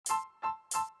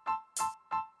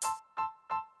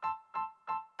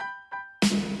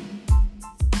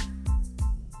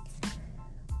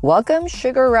Welcome,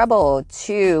 Sugar Rebel,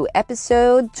 to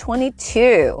episode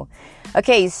 22.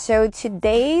 Okay, so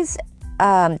today's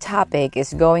topic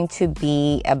is going to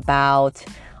be about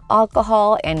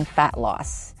alcohol and fat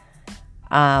loss.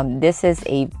 This is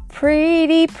a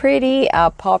pretty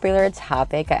popular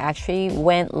topic. I actually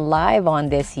went live on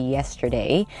this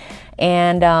yesterday,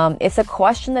 and it's a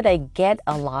question that I get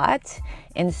a lot.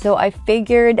 And so I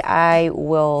figured I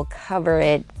will cover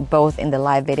it both in the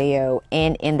live video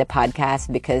and in the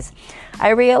podcast, because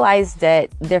I realized that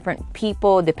different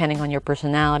people, depending on your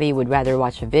personality, would rather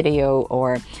watch a video,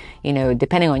 or,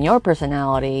 depending on your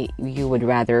personality, you would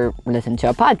rather listen to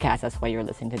a podcast. That's why you're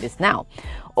listening to this now.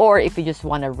 Or if you just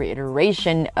want a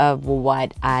reiteration of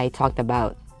what I talked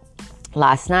about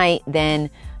last night, then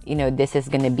this is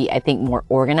going to be, I think, more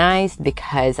organized,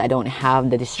 because I don't have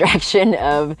the distraction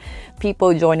of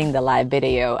people joining the live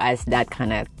video, as that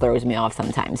kind of throws me off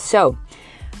sometimes. So,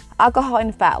 alcohol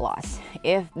and fat loss.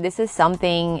 If this is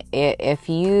something, if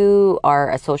you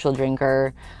are a social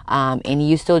drinker and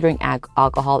you still drink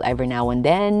alcohol every now and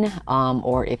then,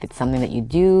 or if it's something that you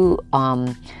do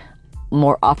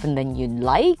more often than you'd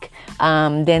like,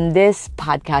 then this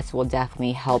podcast will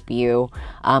definitely help you.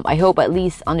 I hope at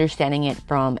least understanding it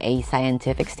from a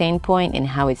scientific standpoint and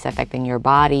how it's affecting your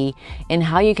body and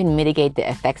how you can mitigate the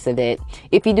effects of it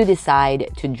if you do decide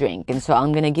to drink. And so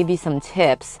I'm going to give you some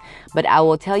tips, but I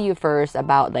will tell you first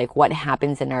about what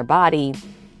happens in our body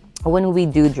when we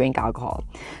do drink alcohol.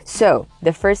 So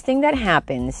the first thing that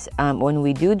happens when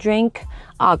we do drink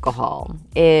alcohol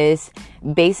is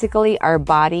basically our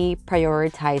body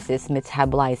prioritizes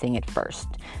metabolizing it first.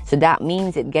 So that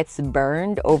means it gets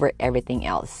burned over everything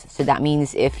else. So that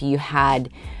means if you had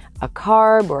a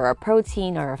carb or a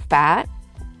protein or a fat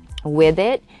with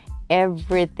it,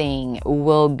 everything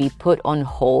will be put on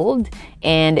hold,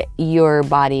 and your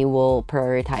body will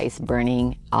prioritize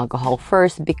burning alcohol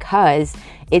first because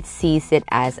it sees it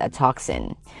as a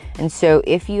toxin. And so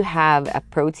if you have a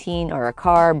protein or a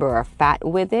carb or a fat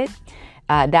with it,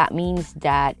 that means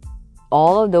that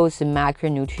all of those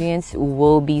macronutrients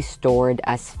will be stored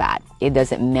as fat. It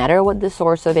doesn't matter what the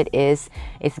source of it is,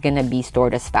 it's going to be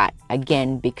stored as fat.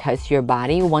 Again, because your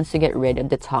body wants to get rid of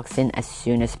the toxin as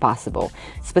soon as possible,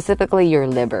 specifically your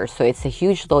liver. So it's a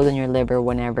huge load on your liver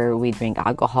whenever we drink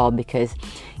alcohol, because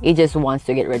it just wants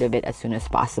to get rid of it as soon as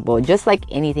possible. Just like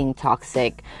anything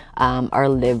toxic, our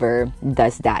liver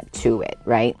does that to it,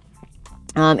 right?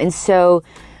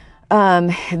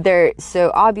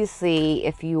 So obviously,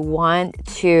 if you want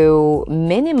to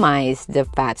minimize the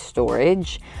fat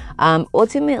storage,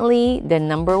 ultimately the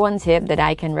number one tip that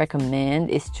I can recommend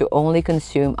is to only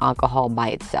consume alcohol by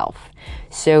itself.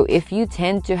 So if you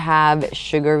tend to have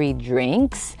sugary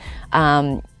drinks,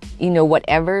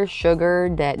 whatever sugar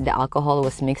that the alcohol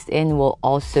was mixed in will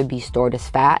also be stored as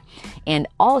fat. And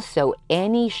also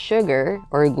any sugar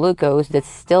or glucose that's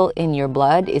still in your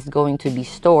blood is going to be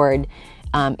stored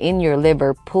in your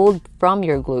liver, pulled from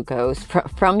your glucose,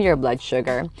 from your blood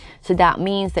sugar. So that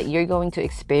means that you're going to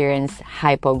experience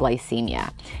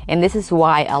hypoglycemia. And this is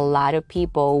why a lot of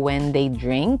people, when they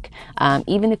drink,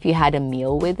 even if you had a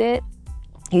meal with it,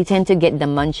 you tend to get the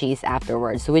munchies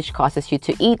afterwards, which causes you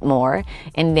to eat more.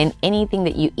 And then anything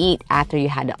that you eat after you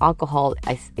had the alcohol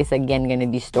is again going to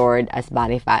be stored as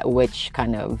body fat, which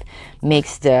kind of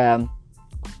makes the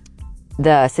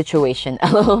situation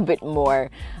a little bit more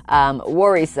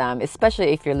worrisome, especially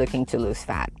if you're looking to lose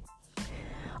fat.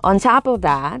 On top of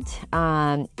that,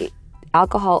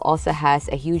 alcohol also has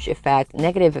a huge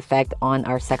negative effect on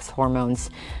our sex hormones,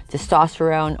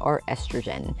 testosterone or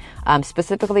estrogen,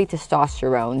 specifically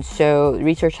testosterone. So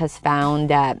research has found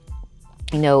that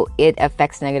it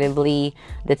affects negatively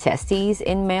the testes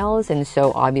in males, and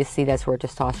so obviously that's where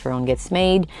testosterone gets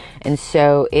made, and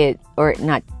so it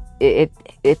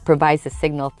provides a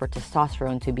signal for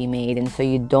testosterone to be made. And so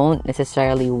you don't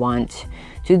necessarily want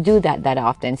to do that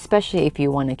often, especially if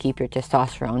you want to keep your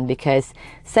testosterone, because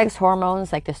sex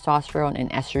hormones like testosterone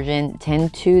and estrogen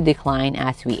tend to decline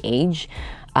as we age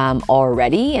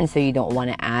already. And so you don't want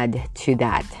to add to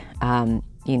that,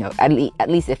 at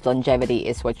least if longevity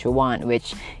is what you want,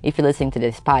 which if you're listening to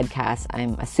this podcast,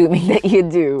 I'm assuming that you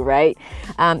do, right?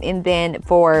 And then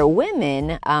for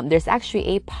women, there's actually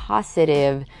a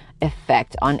positive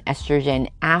effect on estrogen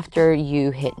after you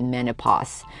hit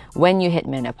menopause, when you hit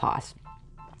menopause.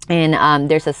 And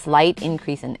there's a slight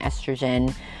increase in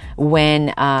estrogen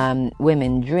when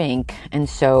women drink. And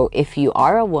so if you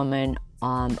are a woman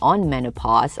on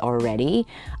menopause already,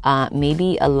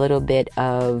 maybe a little bit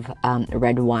of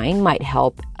red wine might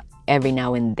help every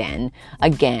now and then.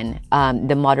 Again,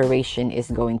 the moderation is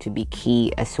going to be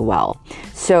key as well.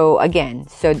 So again,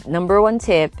 number one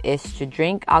tip is to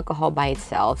drink alcohol by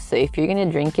itself. So if you're going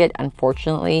to drink it,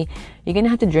 unfortunately, you're going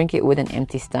to have to drink it with an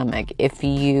empty stomach if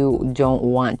you don't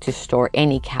want to store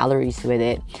any calories with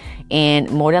it.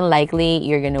 And more than likely,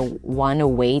 you're going to want to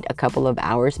wait a couple of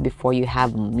hours before you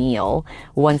have a meal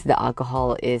once the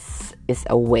alcohol is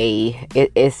away.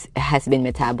 It has been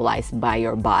metabolized by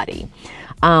your body.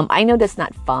 I know that's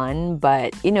not fun,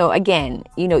 but, again,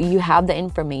 you have the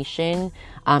information.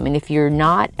 And if you're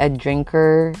not a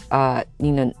drinker,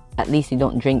 at least you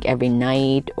don't drink every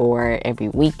night or every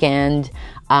weekend,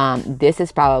 this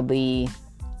is probably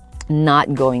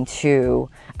not going to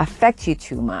affect you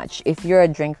too much. If you're a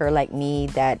drinker like me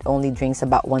that only drinks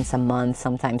about once a month,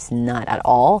 sometimes not at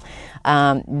all,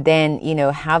 then,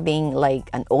 having like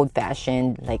an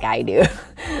old-fashioned, like I do,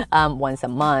 once a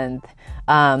month,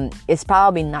 is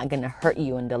probably not going to hurt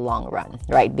you in the long run,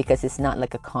 right? Because it's not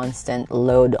like a constant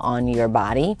load on your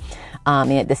body.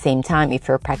 And at the same time, if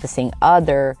you're practicing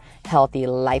other healthy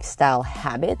lifestyle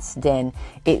habits, then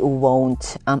it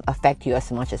won't affect you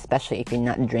as much, especially if you're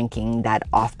not drinking that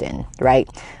often, right?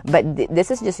 But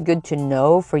this is just good to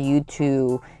know for you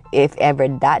to, if ever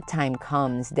that time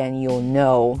comes, then you'll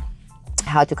know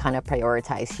how to kind of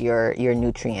prioritize your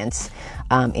nutrients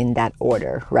in that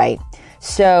order, right?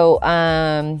 So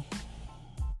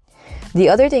the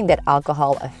other thing that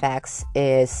alcohol affects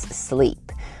is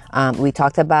sleep. We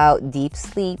talked about deep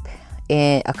sleep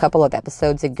in a couple of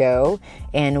episodes ago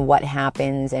and what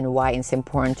happens and why it's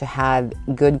important to have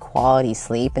good quality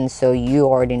sleep. And so you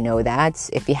already know that.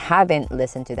 If you haven't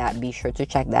listened to that, be sure to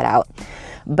check that out.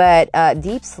 But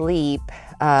deep sleep,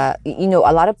 a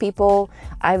lot of people,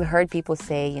 I've heard people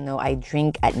say, I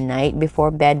drink at night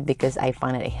before bed because I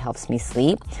find that it helps me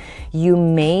sleep. You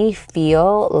may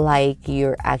feel like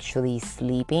you're actually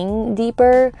sleeping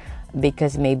deeper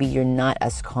because maybe you're not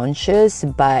as conscious,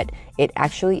 but it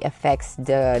actually affects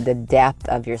the depth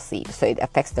of your sleep. So it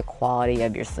affects the quality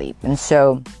of your sleep. And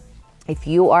so if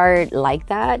you are like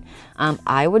that,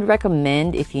 I would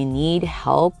recommend, if you need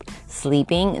help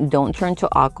sleeping, don't turn to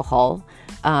alcohol.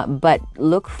 But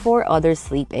look for other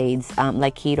sleep aids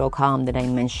like Keto Calm that I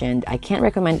mentioned. I can't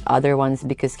recommend other ones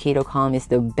because Keto Calm is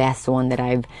the best one that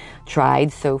I've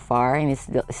tried so far, and it's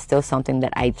still something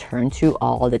that I turn to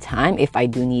all the time if I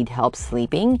do need help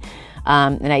sleeping.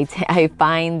 And I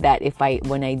find that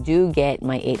when I do get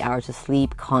my 8 hours of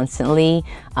sleep constantly,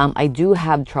 I do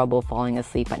have trouble falling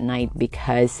asleep at night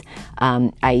because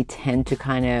I tend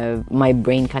to my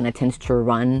brain kind of tends to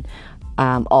run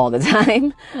all the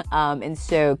time. And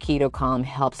so Keto Calm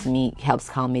helps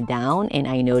calm me down. And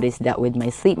I noticed that with my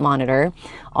sleep monitor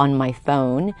on my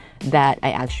phone that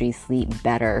I actually sleep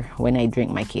better when I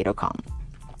drink my Keto Calm.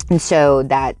 And so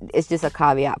that is just a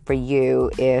caveat for you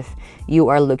if you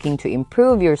are looking to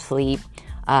improve your sleep,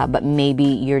 but maybe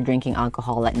you're drinking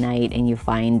alcohol at night and you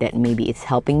find that maybe it's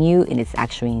helping you and it's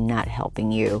actually not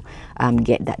helping you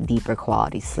get that deeper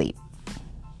quality sleep.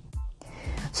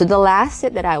 So the last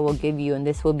tip that I will give you, and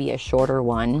this will be a shorter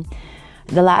one,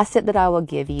 the last tip that I will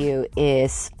give you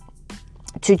is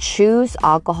to choose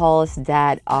alcohols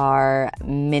that are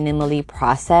minimally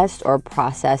processed or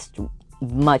processed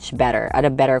much better, at a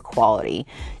better quality.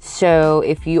 So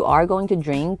if you are going to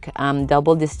drink,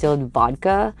 double distilled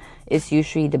vodka is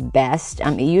usually the best.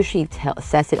 It usually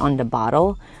says it on the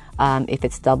bottle. If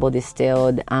it's double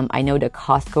distilled, I know the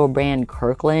Costco brand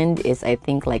Kirkland is, I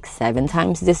think, like 7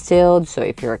 times distilled. So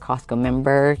if you're a Costco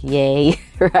member, yay,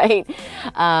 right?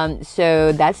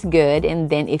 So that's good. And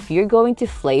then if you're going to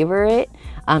flavor it,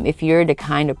 if you're the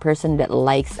kind of person that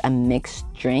likes a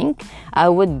mixed drink, I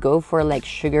would go for like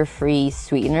sugar-free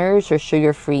sweeteners or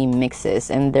sugar-free mixes.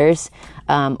 And there's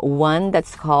one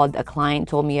that's called, a client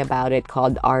told me about it,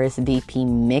 called RSVP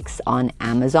Mix on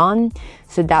Amazon.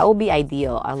 So that will be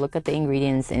ideal. I look at the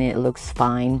ingredients and it looks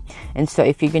fine. And so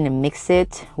if you're going to mix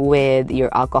it with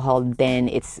your alcohol, then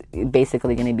it's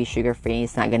basically going to be sugar-free.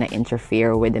 It's not going to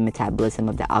interfere with the metabolism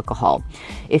of the alcohol.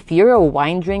 If you're a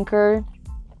wine drinker,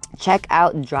 check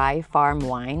out Dry Farm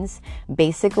Wines.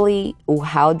 Basically,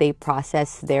 how they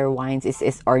process their wines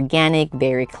is organic,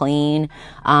 very clean.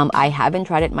 I haven't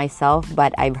tried it myself,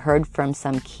 but I've heard from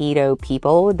some keto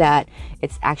people that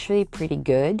it's actually pretty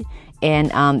good.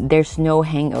 And there's no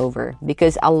hangover,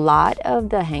 because a lot of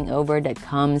the hangover that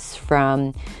comes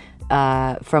from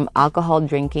from alcohol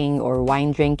drinking or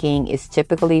wine drinking is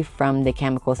typically from the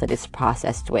chemicals that it's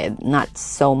processed with, not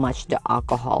so much the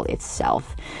alcohol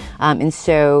itself. And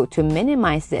so to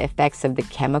minimize the effects of the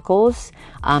chemicals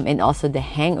and also the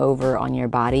hangover on your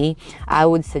body, I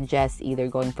would suggest either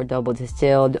going for double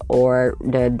distilled or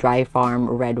the dry farm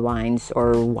red wines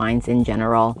or wines in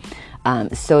general,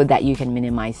 so that you can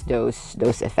minimize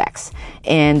those effects.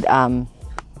 And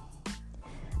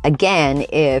again,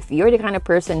 if you're the kind of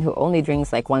person who only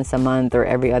drinks like once a month or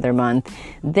every other month,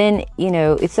 then,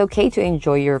 it's okay to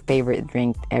enjoy your favorite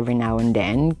drink every now and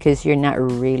then, because you're not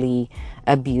really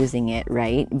abusing it,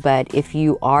 right? But if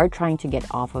you are trying to get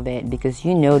off of it because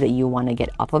you know that you want to get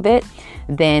off of it,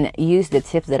 then use the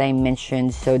tips that I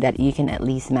mentioned so that you can at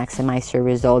least maximize your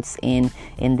results in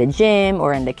the gym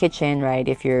or in the kitchen, right?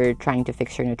 If you're trying to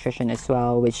fix your nutrition as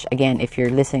well, which again, if you're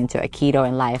listening to a Keto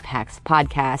and Life Hacks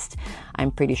podcast,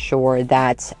 I'm pretty sure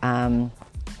that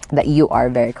that you are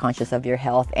very conscious of your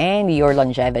health and your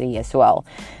longevity as well.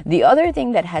 The other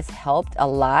thing that has helped a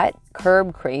lot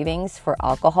curb cravings for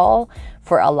alcohol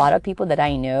for a lot of people that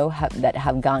I know that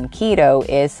have gone keto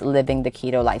is living the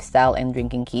keto lifestyle and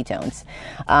drinking ketones.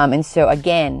 And so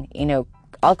again,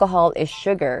 alcohol is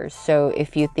sugar. So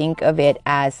if you think of it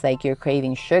as like you're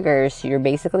craving sugars, you're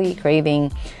basically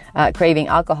craving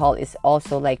alcohol is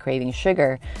also like craving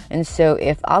sugar. And so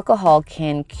if alcohol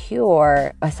can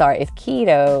if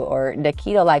keto or the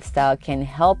keto lifestyle can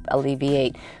help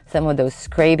alleviate some of those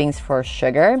cravings for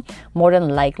sugar, more than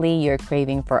likely your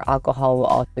craving for alcohol will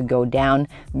also go down.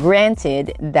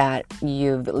 Granted that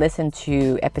you've listened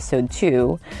to episode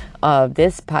 2 of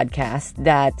this podcast,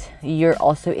 that you're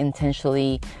also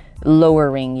intentionally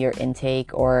lowering your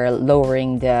intake or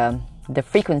lowering the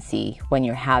frequency when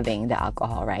you're having the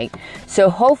alcohol, right? So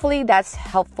hopefully that's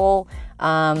helpful.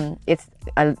 It's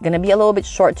gonna be a little bit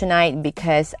short tonight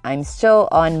because I'm still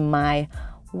on my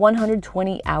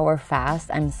 120-hour fast.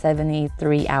 I'm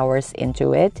 73 hours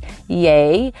into it.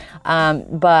 Yay.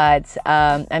 But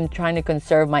I'm trying to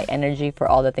conserve my energy for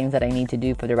all the things that I need to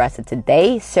do for the rest of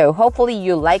today. So hopefully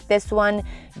you like this one.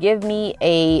 Give me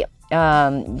a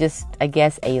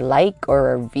like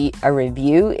or a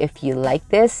review if you like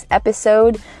this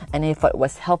episode and if it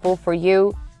was helpful for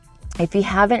you. If you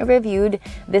haven't reviewed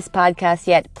this podcast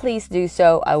yet, please do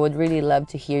so. I would really love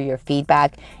to hear your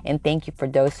feedback. And thank you for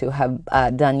those who have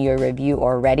done your review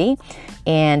already.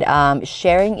 And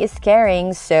sharing is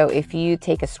caring. So if you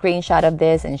take a screenshot of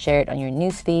this and share it on your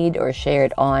newsfeed or share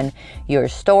it on your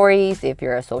stories, if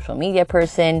you're a social media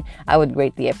person, I would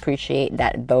greatly appreciate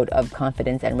that vote of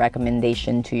confidence and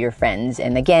recommendation to your friends.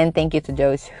 And again, thank you to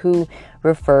those who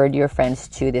referred your friends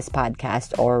to this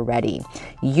podcast already.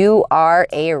 You are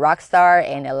a rock star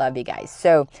and I love you guys.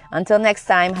 So until next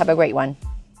time, have a great one.